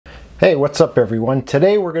Hey, what's up everyone?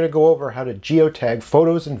 Today we're going to go over how to geotag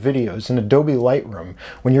photos and videos in Adobe Lightroom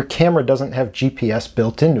when your camera doesn't have GPS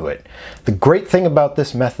built into it. The great thing about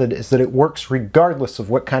this method is that it works regardless of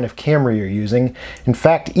what kind of camera you're using. In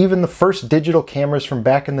fact, even the first digital cameras from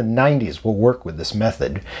back in the 90s will work with this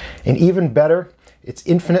method. And even better, it's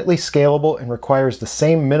infinitely scalable and requires the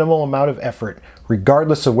same minimal amount of effort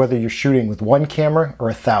regardless of whether you're shooting with one camera or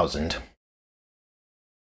 1,000.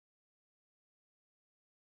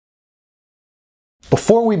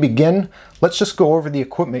 Before we begin, let's just go over the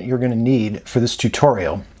equipment you're going to need for this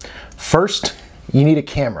tutorial. First, you need a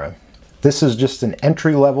camera. This is just an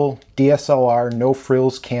entry-level DSLR, no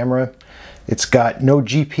frills camera. It's got no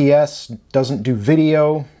GPS, doesn't do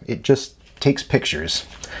video, it just takes pictures.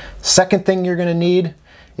 Second thing you're going to need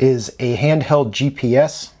is a handheld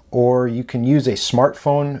GPS, or you can use a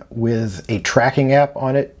smartphone with a tracking app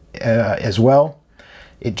on it as well.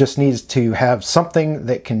 It just needs to have something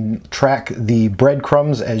that can track the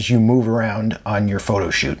breadcrumbs as you move around on your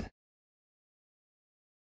photo shoot.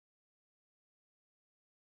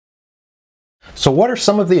 So what are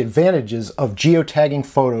some of the advantages of geotagging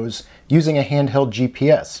photos using a handheld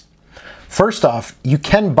GPS? First off, you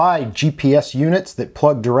can buy GPS units that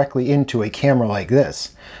plug directly into a camera like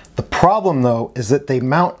this. The problem though is that they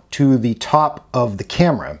mount to the top of the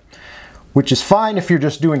camera, which is fine if you're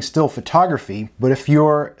just doing still photography, but if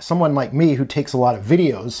you're someone like me who takes a lot of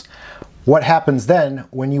videos, what happens then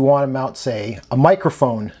when you want to mount, say, a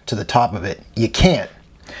microphone to the top of it? You can't.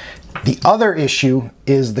 The other issue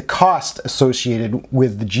is the cost associated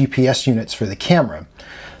with the GPS units for the camera.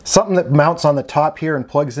 Something that mounts on the top here and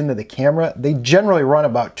plugs into the camera, they generally run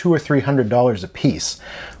about $200 or $300 a piece,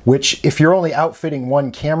 which if you're only outfitting one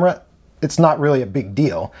camera, it's not really a big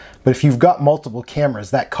deal, but if you've got multiple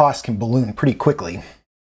cameras, that cost can balloon pretty quickly.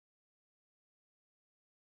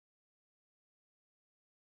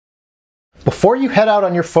 Before you head out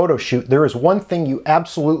on your photo shoot, there is one thing you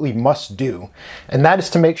absolutely must do, and that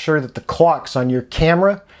is to make sure that the clocks on your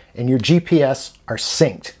camera and your GPS are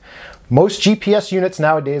synced. Most GPS units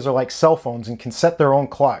nowadays are like cell phones and can set their own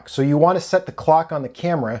clock, so you want to set the clock on the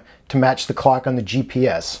camera to match the clock on the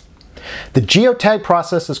GPS. The geotag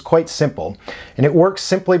process is quite simple, and it works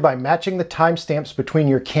simply by matching the timestamps between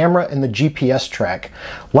your camera and the GPS track.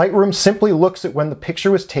 Lightroom simply looks at when the picture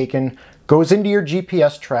was taken, goes into your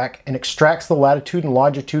GPS track, and extracts the latitude and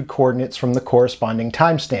longitude coordinates from the corresponding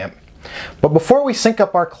timestamp. But before we sync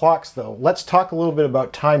up our clocks though, let's talk a little bit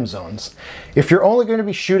about time zones. If you're only going to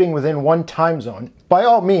be shooting within one time zone, by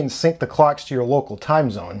all means sync the clocks to your local time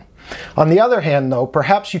zone. On the other hand though,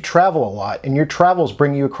 perhaps you travel a lot and your travels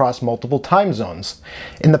bring you across multiple time zones.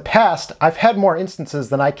 In the past, I've had more instances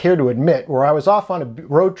than I care to admit where I was off on a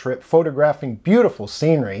road trip photographing beautiful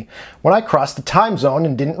scenery when I crossed the time zone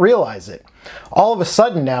and didn't realize it. All of a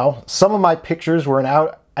sudden now, some of my pictures were an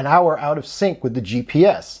hour out of sync with the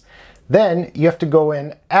GPS. Then you have to go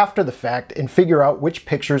in after the fact and figure out which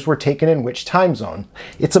pictures were taken in which time zone.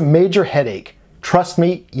 It's a major headache. Trust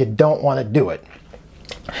me, you don't want to do it.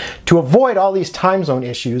 To avoid all these time zone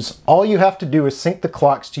issues, all you have to do is sync the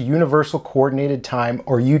clocks to Universal Coordinated Time,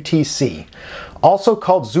 or UTC. Also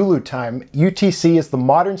called Zulu time, UTC is the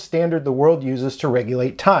modern standard the world uses to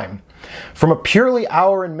regulate time. From a purely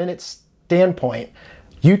hour and minute standpoint,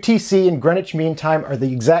 UTC and Greenwich Mean Time are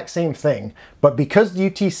the exact same thing, but because the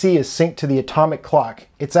UTC is synced to the atomic clock,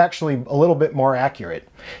 it's actually a little bit more accurate.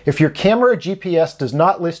 If your camera or GPS does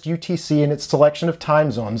not list UTC in its selection of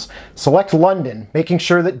time zones, select London, making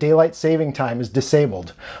sure that daylight saving time is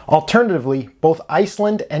disabled. Alternatively, both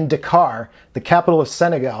Iceland and Dakar, the capital of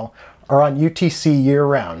Senegal, are on UTC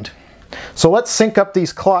year-round. So let's sync up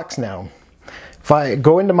these clocks now. If I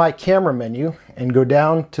go into my camera menu and go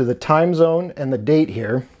down to the time zone and the date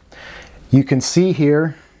here, you can see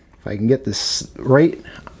here, if I can get this right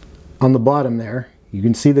on the bottom there, you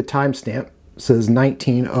can see the timestamp. It says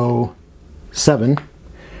 1907.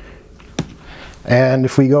 And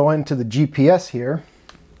if we go into the GPS here,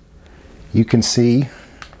 you can see,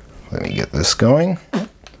 let me get this going,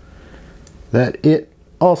 that it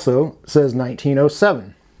also says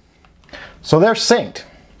 1907. So they're synced.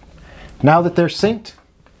 Now that they're synced,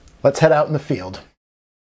 let's head out in the field.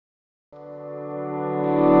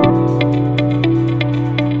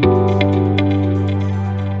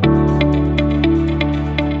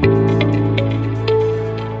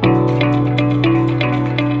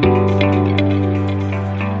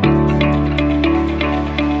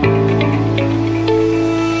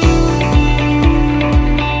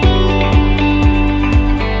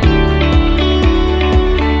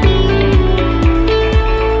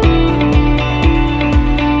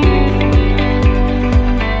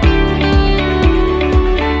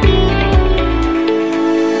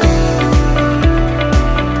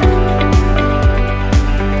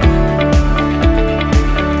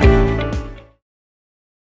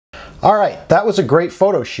 All right, that was a great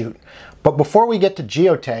photo shoot. But before we get to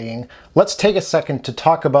geotagging, let's take a second to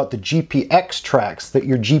talk about the GPX tracks that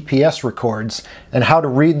your GPS records and how to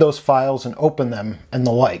read those files and open them and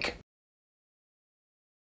the like.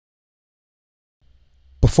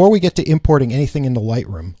 Before we get to importing anything into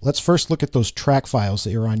Lightroom, let's first look at those track files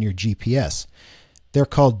that are on your GPS. They're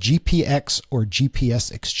called GPX or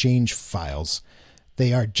GPS exchange files.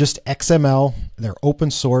 They are just XML, they're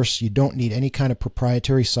open source, you don't need any kind of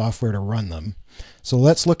proprietary software to run them. So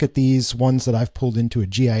let's look at these ones that I've pulled into a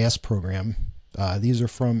GIS program. These are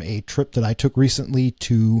from a trip that I took recently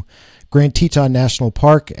to Grand Teton National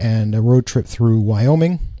Park and a road trip through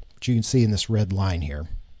Wyoming, which you can see in this red line here.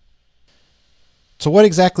 So what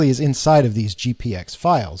exactly is inside of these GPX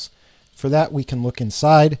files? For that we can look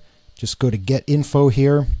inside, just go to Get Info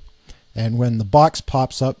here, and when the box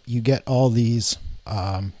pops up you get all these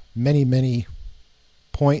many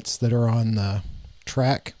points that are on the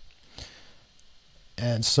track.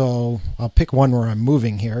 And so I'll pick one where I'm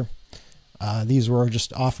moving here. These were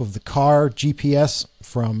just off of the car GPS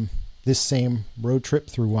from this same road trip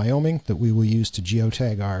through Wyoming that we will use to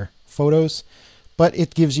geotag our photos. But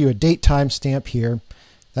it gives you a date time stamp here.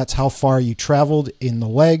 That's how far you traveled in the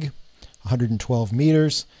leg, 112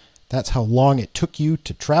 meters. That's how long it took you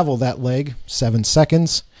to travel that leg, 7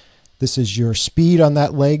 seconds. This is your speed on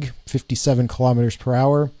that leg, 57 kilometers per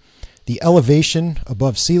hour. The elevation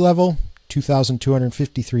above sea level,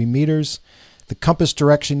 2,253 meters. The compass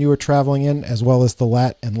direction you were traveling in, as well as the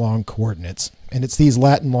lat and long coordinates. And it's these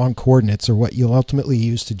lat and long coordinates are what you'll ultimately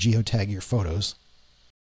use to geotag your photos.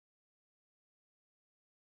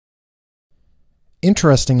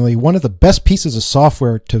 Interestingly, one of the best pieces of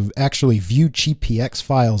software to actually view GPX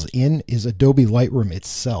files in is Adobe Lightroom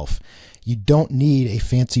itself. You don't need a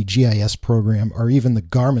fancy GIS program or even the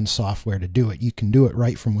Garmin software to do it. You can do it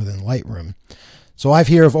right from within Lightroom. So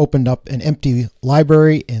I've opened up an empty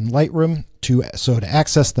library in Lightroom. So to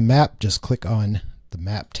access the map, just click on the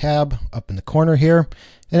map tab up in the corner here,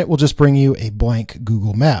 and it will just bring you a blank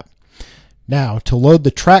Google map. Now, to load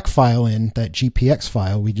the track file in, that GPX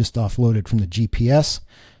file we just offloaded from the GPS,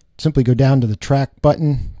 simply go down to the track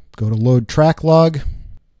button, go to Load Track Log,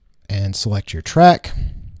 and select your track.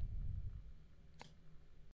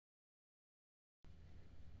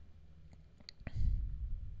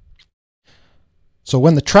 So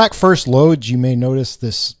when the track first loads, you may notice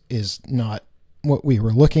this is not what we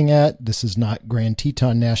were looking at. This is not Grand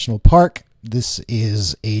Teton National Park. This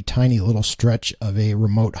is a tiny little stretch of a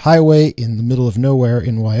remote highway in the middle of nowhere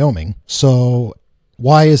in Wyoming. So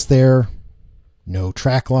why is there no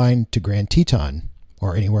track line to Grand Teton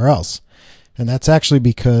or anywhere else? And that's actually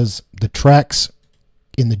because the tracks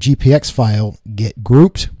in the GPX file get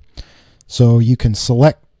grouped. So you can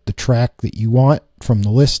select the track that you want from the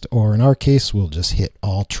list, or in our case, we'll just hit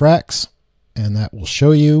all tracks, and that will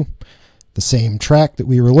show you the same track that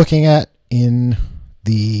we were looking at in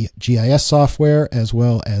the GIS software as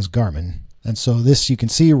well as Garmin. And so this, you can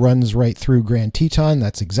see, runs right through Grand Teton.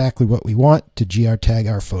 That's exactly what we want to geotag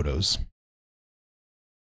our photos.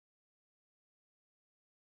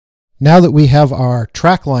 Now that we have our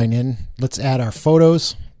track line in, let's add our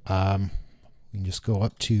photos. We can just go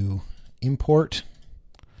up to Import,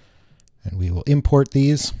 and we will import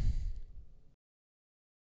these.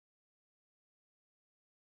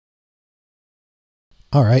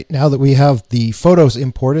 All right, now that we have the photos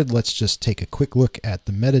imported, let's just take a quick look at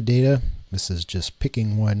the metadata. This is just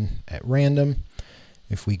picking one at random.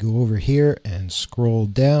 If we go over here and scroll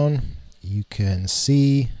down, you can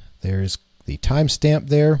see there's the timestamp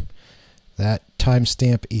there. That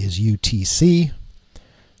timestamp is UTC.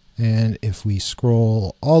 And if we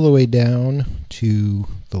scroll all the way down to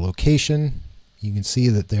the location, you can see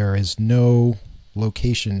that there is no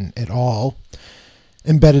location at all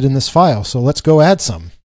embedded in this file. So let's go add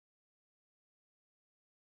some.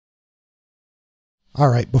 All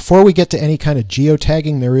right, before we get to any kind of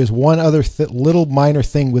geotagging, there is one other little minor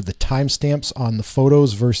thing with the timestamps on the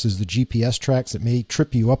photos versus the GPS tracks that may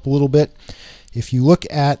trip you up a little bit. If you look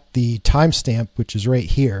at the timestamp, which is right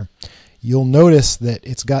here, you'll notice that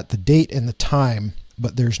it's got the date and the time,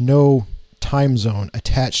 but there's no time zone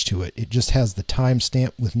attached to it. It just has the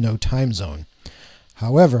timestamp with no time zone.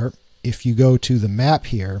 However, if you go to the map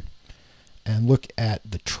here and look at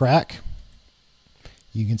the track,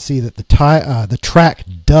 you can see that the track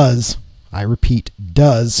does, I repeat,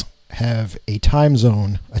 does have a time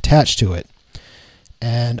zone attached to it.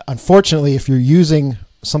 And unfortunately, if you're using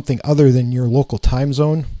something other than your local time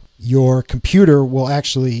zone, your computer will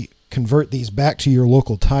actually convert these back to your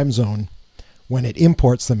local time zone when it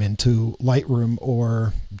imports them into Lightroom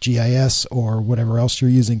or GIS or whatever else you're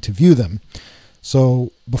using to view them.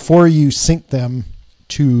 So before you sync them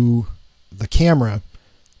to the camera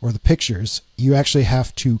or the pictures, you actually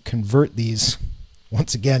have to convert these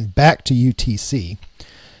once again back to UTC.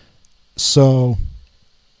 So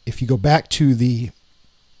if you go back to the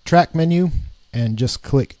track menu and just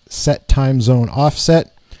click Set Time Zone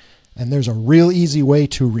Offset, and there's a real easy way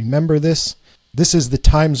to remember this. This is the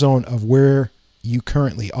time zone of where you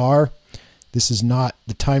currently are. This is not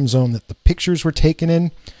the time zone that the pictures were taken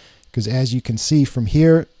in, because as you can see from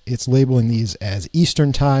here, it's labeling these as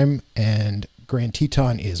Eastern Time and Grand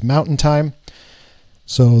Teton is Mountain Time.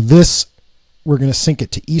 So this, we're going to sync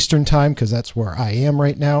it to Eastern Time because that's where I am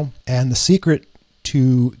right now. And the secret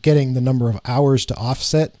to getting the number of hours to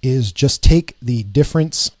offset is just take the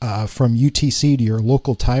difference from UTC to your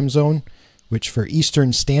local time zone, which for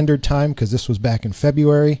Eastern Standard Time, because this was back in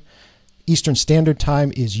February, Eastern Standard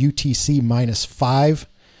Time is UTC -5.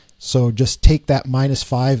 So just take that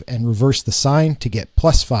 -5 and reverse the sign to get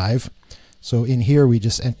 +5. So in here we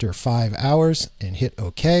just enter 5 hours and hit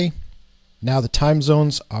OK. Now the time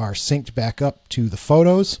zones are synced back up to the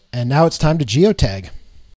photos, and now it's time to geotag.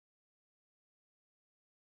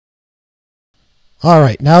 All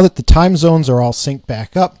right, now that the time zones are all synced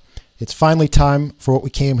back up, it's finally time for what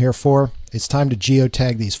we came here for. It's time to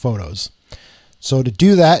geotag these photos. So to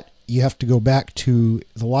do that, you have to go back to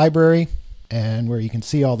the library and where you can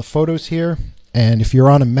see all the photos here. And if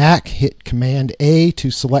you're on a Mac, hit Command A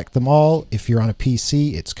to select them all. If you're on a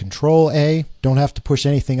PC, it's Control A. Don't have to push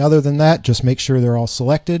anything other than that. Just make sure they're all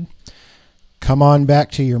selected. Come on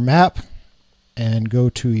back to your map and go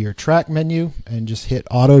to your track menu and just hit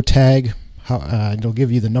Auto Tag. It'll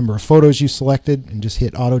give you the number of photos you selected, and just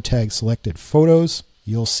hit Auto Tag Selected Photos.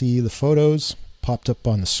 You'll see the photos pop up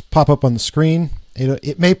on the screen.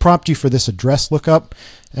 It may prompt you for this address lookup,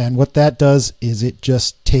 and what that does is it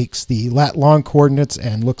just takes the lat-long coordinates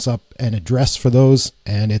and looks up an address for those,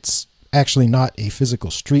 and it's actually not a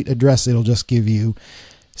physical street address. It'll just give you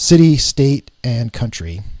city, state, and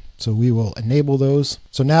country. So we will enable those.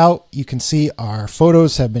 So now you can see our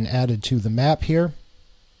photos have been added to the map here.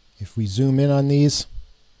 If we zoom in on these,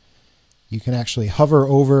 you can actually hover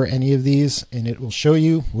over any of these and it will show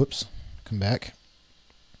you, whoops, come back.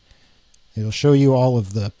 It'll show you all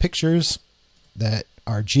of the pictures that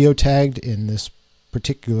are geotagged in this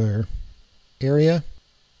particular area.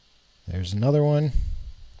 There's another one.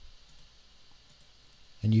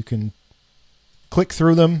 And you can click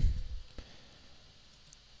through them.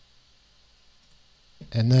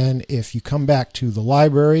 And then if you come back to the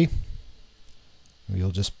library,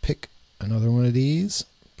 you'll just pick another one of these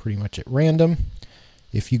pretty much at random.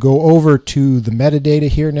 If you go over to the metadata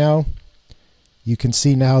here now, you can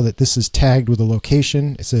see now that this is tagged with a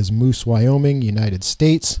location. It says Moose, Wyoming, United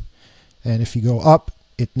States. And if you go up,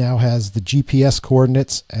 it now has the GPS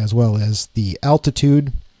coordinates as well as the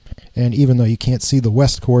altitude. And even though you can't see the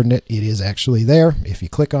west coordinate, it is actually there if you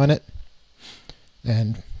click on it.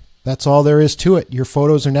 And that's all there is to it. Your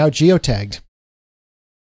photos are now geotagged.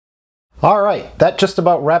 All right, that just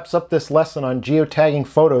about wraps up this lesson on geotagging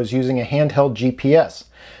photos using a handheld GPS.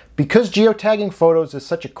 Because geotagging photos is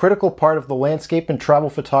such a critical part of the landscape and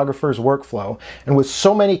travel photographer's workflow, and with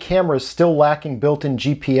so many cameras still lacking built-in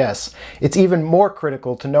GPS, it's even more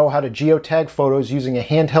critical to know how to geotag photos using a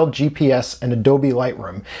handheld GPS and Adobe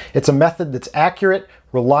Lightroom. It's a method that's accurate,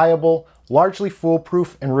 reliable, largely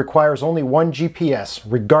foolproof, and requires only one GPS,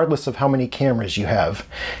 regardless of how many cameras you have.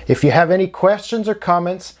 If you have any questions or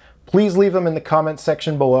comments, please leave them in the comment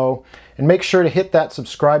section below, and make sure to hit that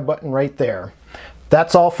subscribe button right there.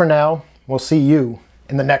 That's all for now. We'll see you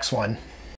in the next one.